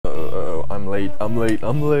I'm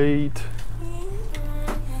late.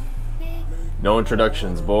 No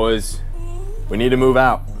introductions, boys. We need to move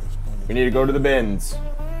out. We need to go to the bins.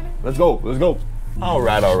 Let's go. All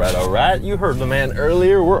right. You heard the man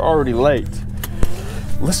earlier. We're already late.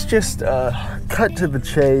 Let's just cut to the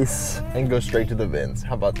chase and go straight to the bins.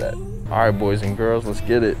 How about that? All right, boys and girls, let's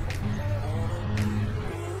get it.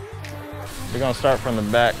 We're gonna start from the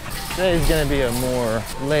back. Today's gonna be a more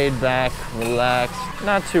laid back, relaxed,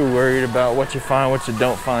 not too worried about what you find, what you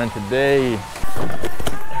don't find today.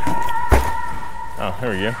 Oh,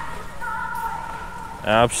 here we go.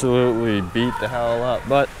 Absolutely beat the hell up,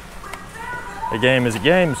 but a game is a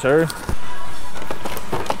game, sir.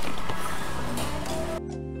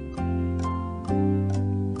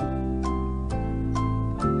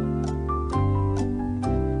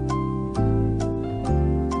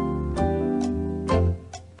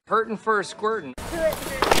 Hurting for a squirting.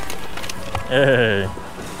 Hey.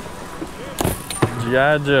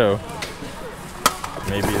 G.I. Joe.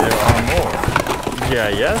 Maybe there are more. G.I.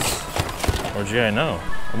 yes? Or G.I. no?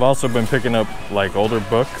 I've also been picking up like older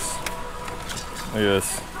books. Look at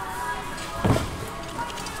this.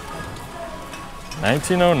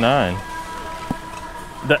 1909.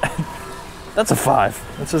 That's a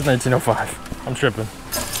 5. That says 1905. I'm tripping.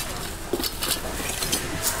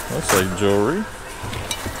 Looks like jewelry.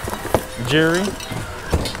 Jerry.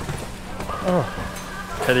 Oh,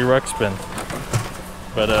 Teddy Ruxpin.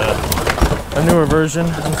 But a newer version,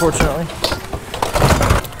 unfortunately.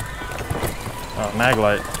 Oh,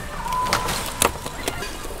 Maglite.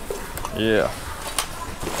 Yeah.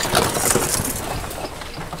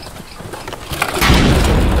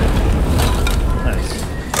 Nice.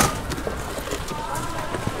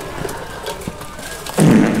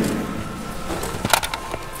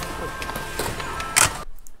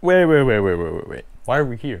 Wait. Why are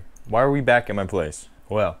we here? Why are we back at my place?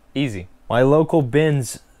 Well, easy. My local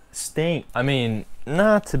bins stink. I mean,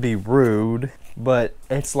 not to be rude, but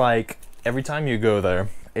it's like every time you go there,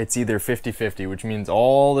 it's either 50-50, which means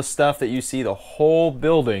all the stuff that you see, the whole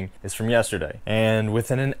building is from yesterday. And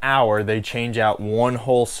within an hour, they change out one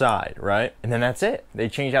whole side, right? And then that's it. They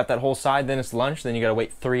change out that whole side, then it's lunch, then you gotta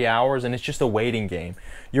wait 3 hours, and it's just a waiting game.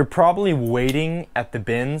 You're probably waiting at the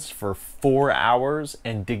bins for 4 hours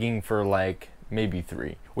and digging for like maybe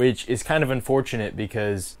 3, which is kind of unfortunate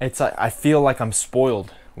because it's like, I feel like I'm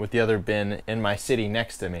spoiled with the other bin in my city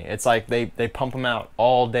next to me. It's like they pump them out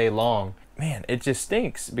all day long. Man, it just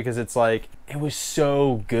stinks because it's like, it was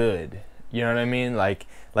so good. You know what I mean? Like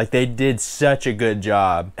they did such a good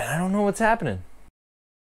job and I don't know what's happening.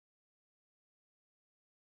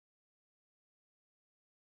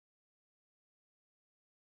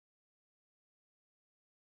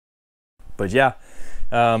 But yeah,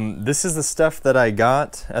 this is the stuff that I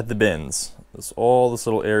got at the bins. This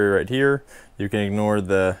little area right here. You can ignore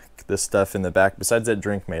the stuff in the back. Besides that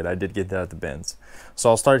drink mate, I did get that at the bins. So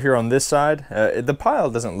I'll start here on this side. The pile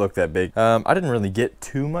doesn't look that big. I didn't really get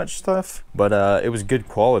too much stuff, but it was good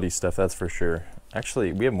quality stuff, that's for sure.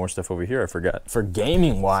 Actually, we have more stuff over here, I forgot. For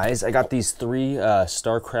gaming wise, I got these 3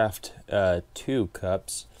 StarCraft 2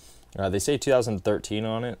 cups. They say 2013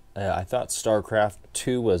 on it. I thought StarCraft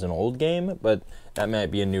 2 was an old game, but that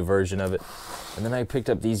might be a new version of it. And then I picked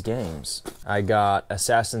up these games. I got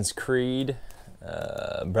Assassin's Creed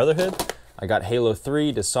Brotherhood. I got Halo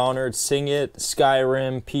 3, Dishonored, Sing It,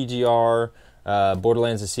 Skyrim, PGR,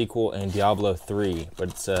 Borderlands the sequel, and Diablo 3. But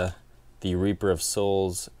it's the Reaper of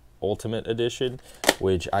Souls Ultimate Edition,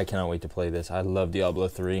 which I cannot wait to play this. I love Diablo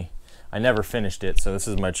 3. I never finished it, so this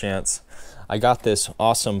is my chance. I got this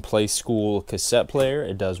awesome Play School cassette player.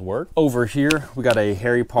 It does work. Over here, we got a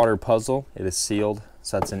Harry Potter puzzle. It is sealed,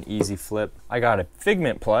 so that's an easy flip. I got a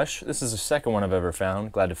Figment plush. This is the second one I've ever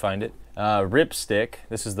found. Glad to find it. Ripstick.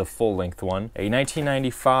 This is the full-length one. A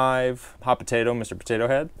 1995 Hot Potato, Mr. Potato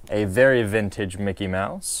Head. A very vintage Mickey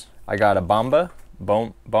Mouse. I got a Bomba.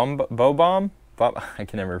 Bo-Bomb? I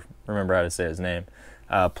can never remember how to say his name.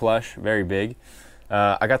 Plush, very big.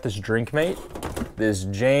 I got this drink mate, this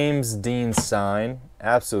James Dean sign.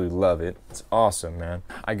 Absolutely love it. It's awesome, man.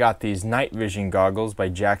 I got these night vision goggles by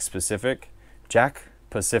Jack Pacific. Jack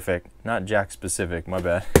Pacific, not Jack Specific, my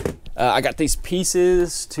bad. I got these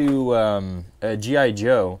pieces to G.I.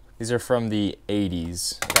 Joe. These are from the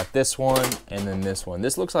 80s. Got this one and then this one.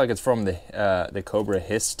 This looks like it's from the Cobra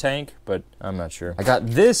Hiss tank, but I'm not sure. I got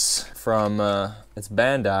this from, it's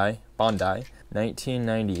Bondi.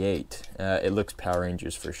 1998. It looks Power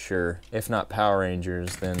Rangers for sure. If not Power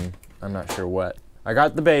Rangers, then I'm not sure what. I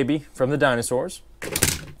got the baby from the dinosaurs.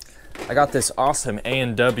 I got this awesome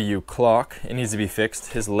A&W clock. It needs to be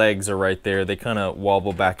fixed. His legs are right there. They kind of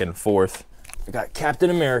wobble back and forth. I got Captain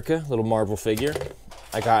America, little Marvel figure.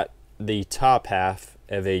 I got the top half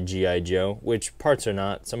of a G.I. Joe, which parts are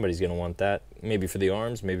not. Somebody's gonna want that. Maybe for the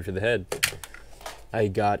arms, maybe for the head. I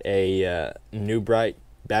got a New Bright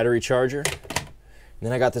battery charger. And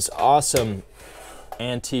then I got this awesome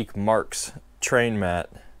antique Marks train mat.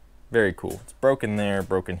 Very cool. It's broken there,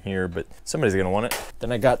 broken here, but somebody's gonna want it.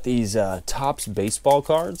 Then I got these Topps baseball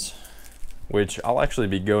cards, which I'll actually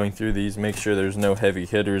be going through these, make sure there's no heavy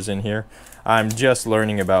hitters in here. I'm just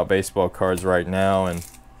learning about baseball cards right now, and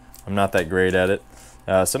I'm not that great at it.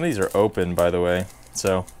 Some of these are open, by the way,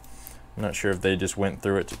 so I'm not sure if they just went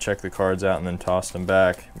through it to check the cards out and then tossed them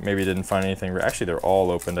back. Maybe didn't find anything. Actually, they're all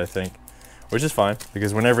opened, I think, which is fine,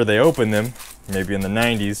 because whenever they open them, maybe in the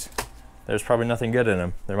 90s, there's probably nothing good in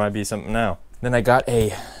them. There might be something now. Then I got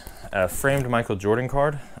a framed Michael Jordan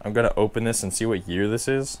card. I'm gonna open this and see what year this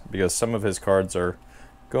is, because some of his cards are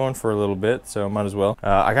going for a little bit, so might as well.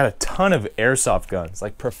 I got a ton of airsoft guns,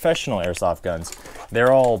 like professional airsoft guns.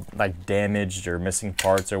 They're all like damaged or missing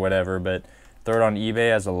parts or whatever, but throw it on eBay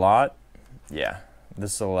as a lot. Yeah,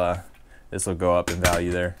 this'll go up in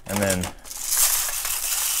value there. And then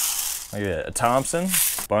look at a Thompson,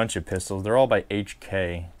 bunch of pistols. They're all by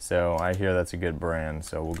HK, so I hear that's a good brand,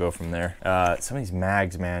 so we'll go from there. Some of these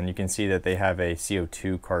mags, man, you can see that they have a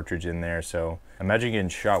CO2 cartridge in there, so imagine getting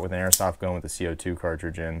shot with an airsoft gun with a CO2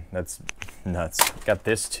 cartridge in. That's nuts. Got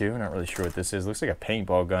this too, not really sure what this is. Looks like a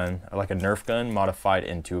paintball gun, like a Nerf gun modified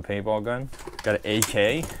into a paintball gun. Got an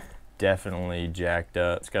AK. Definitely jacked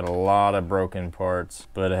up. It's got a lot of broken parts,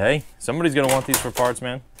 but hey, somebody's gonna want these for parts,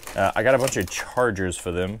 man. I got a bunch of chargers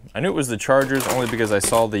for them. I knew it was the chargers only because I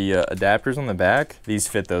saw the adapters on the back. These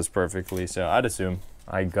fit those perfectly, so I'd assume.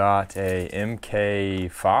 I got a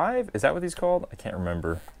MK5, is that what these called? I can't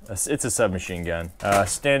remember. It's a submachine gun.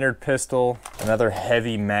 Standard pistol, another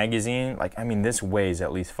heavy magazine. Like, I mean, this weighs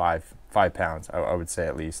at least five pounds, I would say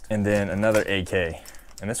at least. And then another AK,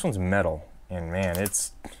 and this one's metal. And man,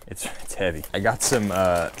 it's heavy. I got some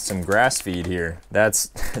grass feed here.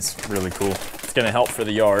 That's really cool. It's gonna help for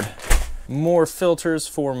the yard. More filters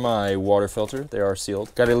for my water filter. They are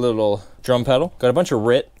sealed. Got a little drum pedal. Got a bunch of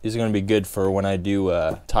RIT. These are gonna be good for when I do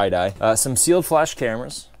tie-dye. Some sealed flash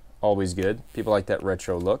cameras, always good. People like that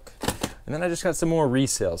retro look. And then I just got some more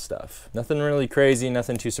resale stuff. Nothing really crazy,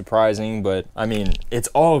 nothing too surprising, but I mean, it's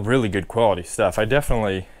all really good quality stuff. I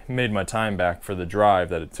definitely made my time back for the drive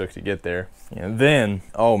that it took to get there. And then,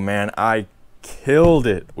 oh man, I killed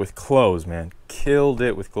it with clothes, man. Killed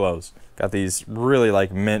it with clothes. Got these really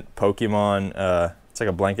like mint Pokemon, it's like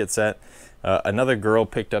a blanket set. Another girl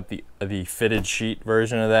picked up the fitted sheet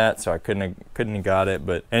version of that, so I couldn't have got it.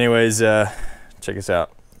 But anyways, check this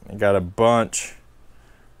out. I got a bunch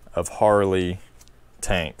of Harley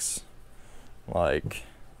tanks, like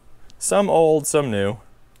some old, some new.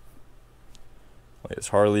 Like it's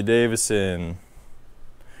Harley Davidson,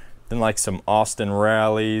 then like some Austin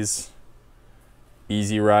Rallies,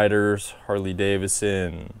 Easy Riders, Harley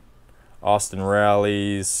Davidson, Austin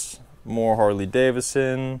Rallies, more Harley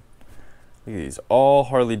Davidson. Look at these, all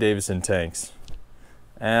Harley Davidson tanks.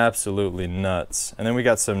 Absolutely nuts. And then we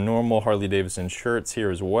got some normal Harley Davidson shirts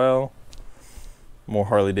here as well. More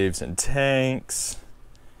Harley Davidson tanks.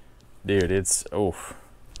 Dude, it's, oof.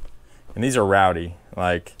 And these are rowdy.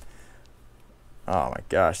 Like, oh my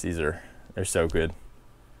gosh, they're so good.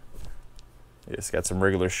 It's got some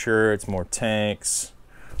regular shirts, more tanks,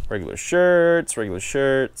 regular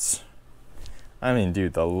shirts. I mean,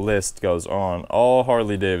 dude, the list goes on. All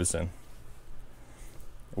Harley Davidson,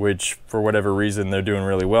 which for whatever reason they're doing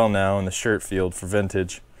really well now in the shirt field for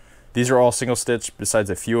vintage. These are all single stitch besides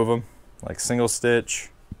a few of them, like single stitch,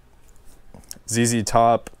 ZZ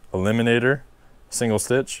Top Eliminator, single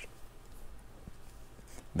stitch.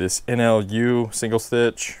 This NLU single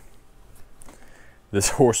stitch.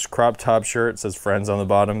 This horse crop top shirt says Friends on the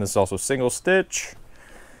bottom. This is also single stitch.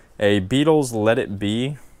 A Beatles Let It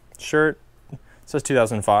Be shirt, says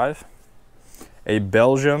 2005. A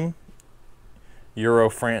Belgium Euro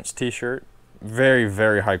France t-shirt, very,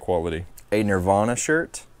 very high quality. A Nirvana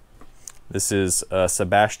shirt. This is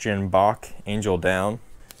Sebastian Bach, Angel Down.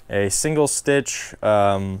 A single stitch,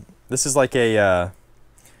 this is like a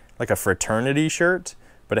fraternity shirt,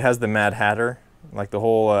 but it has the Mad Hatter, like the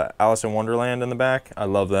whole Alice in Wonderland in the back. I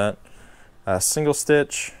love that. Single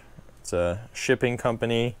stitch, it's a shipping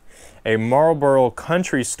company. A Marlboro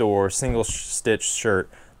Country Store single stitch shirt,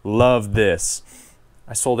 love this.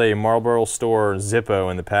 I sold a Marlboro Store Zippo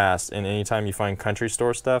in the past, and anytime you find country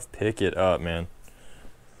store stuff, pick it up, man.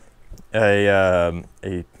 I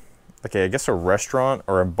guess a restaurant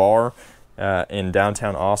or a bar in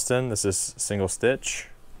downtown Austin. This is single stitch.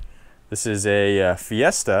 This is a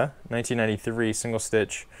Fiesta 1993 single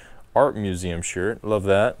stitch art museum shirt. Love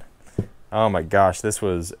that. Oh my gosh, this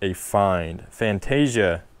was a find.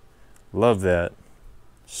 Fantasia. Love that.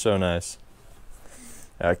 So nice.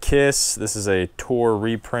 Kiss. This is a tour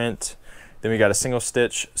reprint. Then we got a single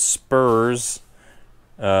stitch Spurs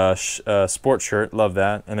sports shirt. Love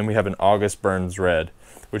that. And then we have an August Burns Red,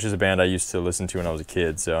 which is a band I used to listen to when I was a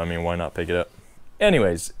kid. So I mean, why not pick it up?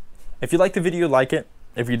 Anyways, if you like the video, like it.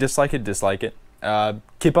 If you dislike it, dislike it.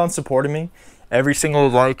 Keep on supporting me. Every single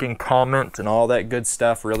like and comment and all that good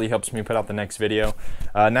stuff really helps me put out the next video.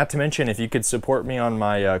 Not to mention, if you could support me on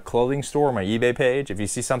my clothing store, my eBay page, if you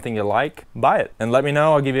see something you like, buy it. And let me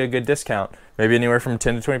know, I'll give you a good discount. Maybe anywhere from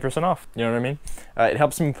 10 to 20% off, you know what I mean? It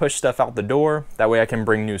helps me push stuff out the door. That way I can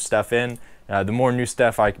bring new stuff in. The more new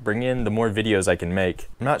stuff I bring in, the more videos I can make.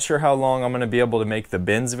 I'm not sure how long I'm going to be able to make the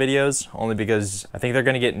bins videos, only because I think they're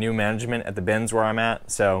going to get new management at the bins where I'm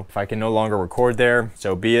at. So if I can no longer record there,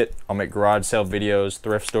 so be it. I'll make garage sale videos,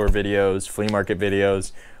 thrift store videos, flea market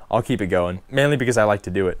videos. I'll keep it going, mainly because I like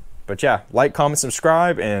to do it. But yeah, like, comment,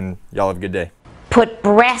 subscribe, and y'all have a good day. Put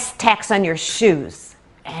brass tacks on your shoes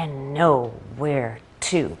and know where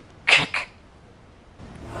to.